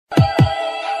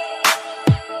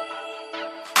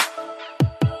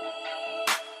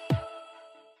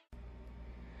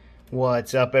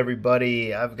What's up,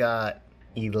 everybody? I've got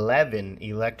 11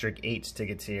 Electric 8s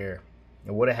tickets here.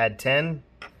 I would have had 10,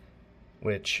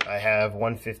 which I have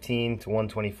 115 to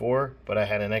 124, but I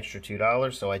had an extra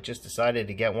 $2, so I just decided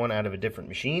to get one out of a different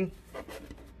machine.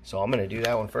 So I'm going to do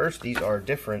that one first. These are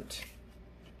different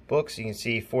books. You can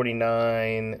see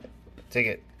 49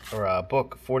 ticket, or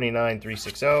book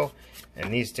 49360,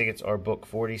 and these tickets are book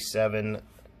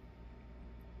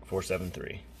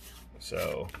 47473.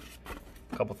 So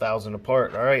a couple thousand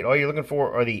apart. All right, all you're looking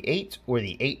for are the 8 or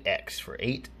the 8X for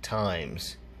 8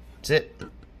 times. That's it.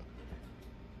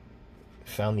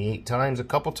 Found the 8 times a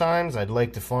couple times. I'd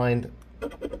like to find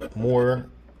more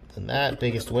than that.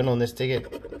 Biggest win on this ticket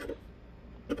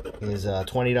is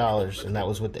 $20, and that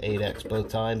was with the 8X. Both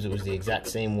times it was the exact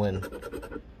same win.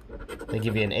 They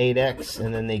give you an 8X,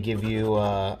 and then they give you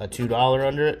a $2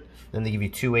 under it. Then they give you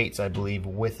 2 8s, I believe,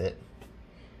 with it,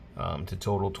 to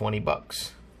total 20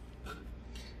 bucks.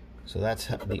 So that's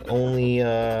the only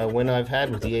win I've had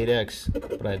with the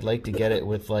 8X, but I'd like to get it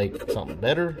with like something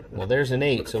better. Well, there's an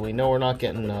 8, so we know we're not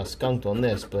getting skunked on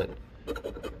this, but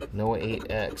no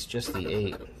 8X, just the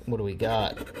 8. What do we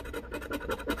got?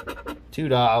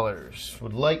 $2.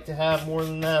 Would like to have more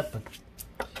than that, but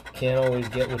can't always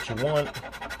get what you want.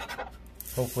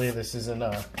 Hopefully this isn't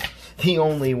the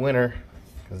only winner,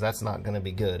 because that's not going to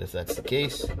be good if that's the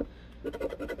case.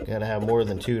 Gotta have more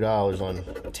than $2 on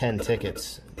 10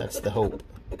 tickets. That's the hope.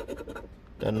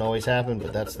 Doesn't always happen,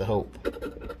 but that's the hope.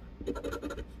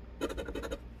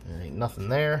 There ain't nothing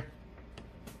there.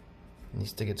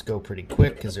 These tickets go pretty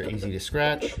quick because they're easy to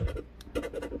scratch.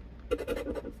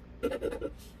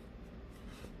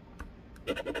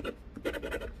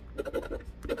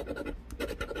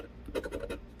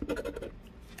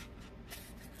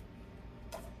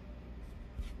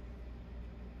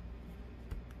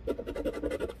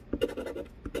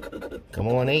 Come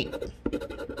on, 8.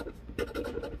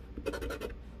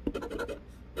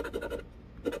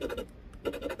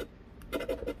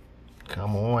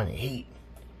 Come on, 8.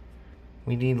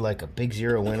 We need like a big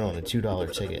 0 win on a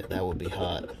 $2 ticket. That would be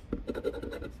hot.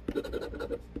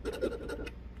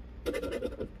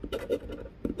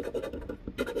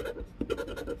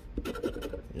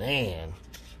 Man.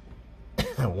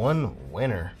 One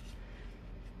winner.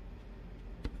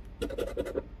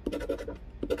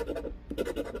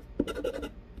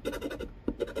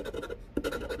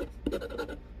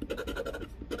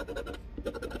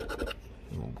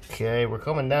 Okay, we're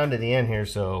coming down to the end here,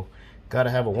 so gotta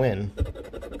have a win.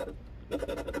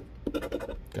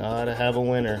 Gotta have a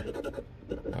winner.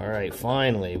 Alright,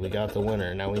 finally we got the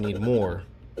winner. Now we need more.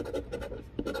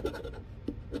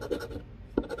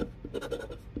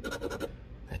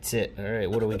 That's it. Alright,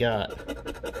 what do we got?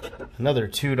 Another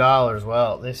 $2.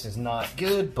 Well, this is not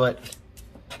good, but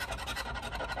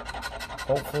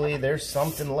hopefully there's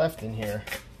something left in here.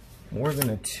 More than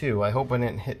a 2. I hope I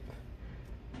didn't hit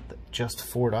just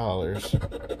 $4.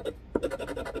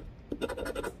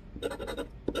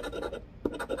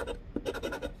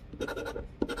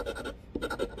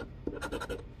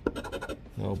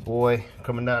 Oh boy,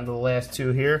 coming down to the last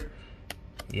 2 here.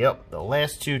 Yep, the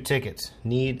last 2 tickets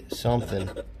need something.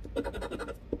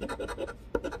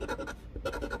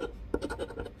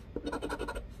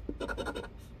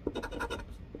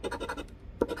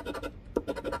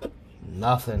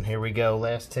 Nothing. Here we go,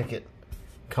 last ticket.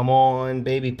 Come on,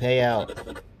 baby, pay out.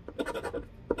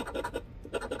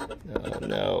 Oh,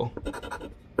 no.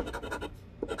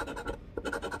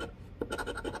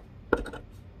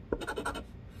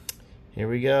 Here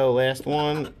we go, last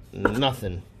one.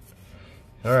 Nothing.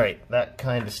 Alright, that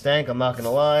kind of stank, I'm not going to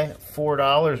lie.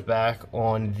 $4 back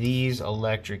on these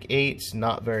Electric 8s.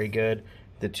 Not very good.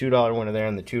 The $2 winner there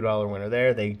and the $2 winner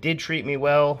there. They did treat me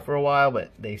well for a while,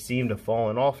 but they seem to have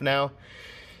fallen off now.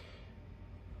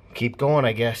 Keep going,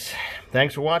 I guess.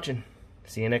 Thanks for watching.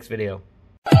 See you next video.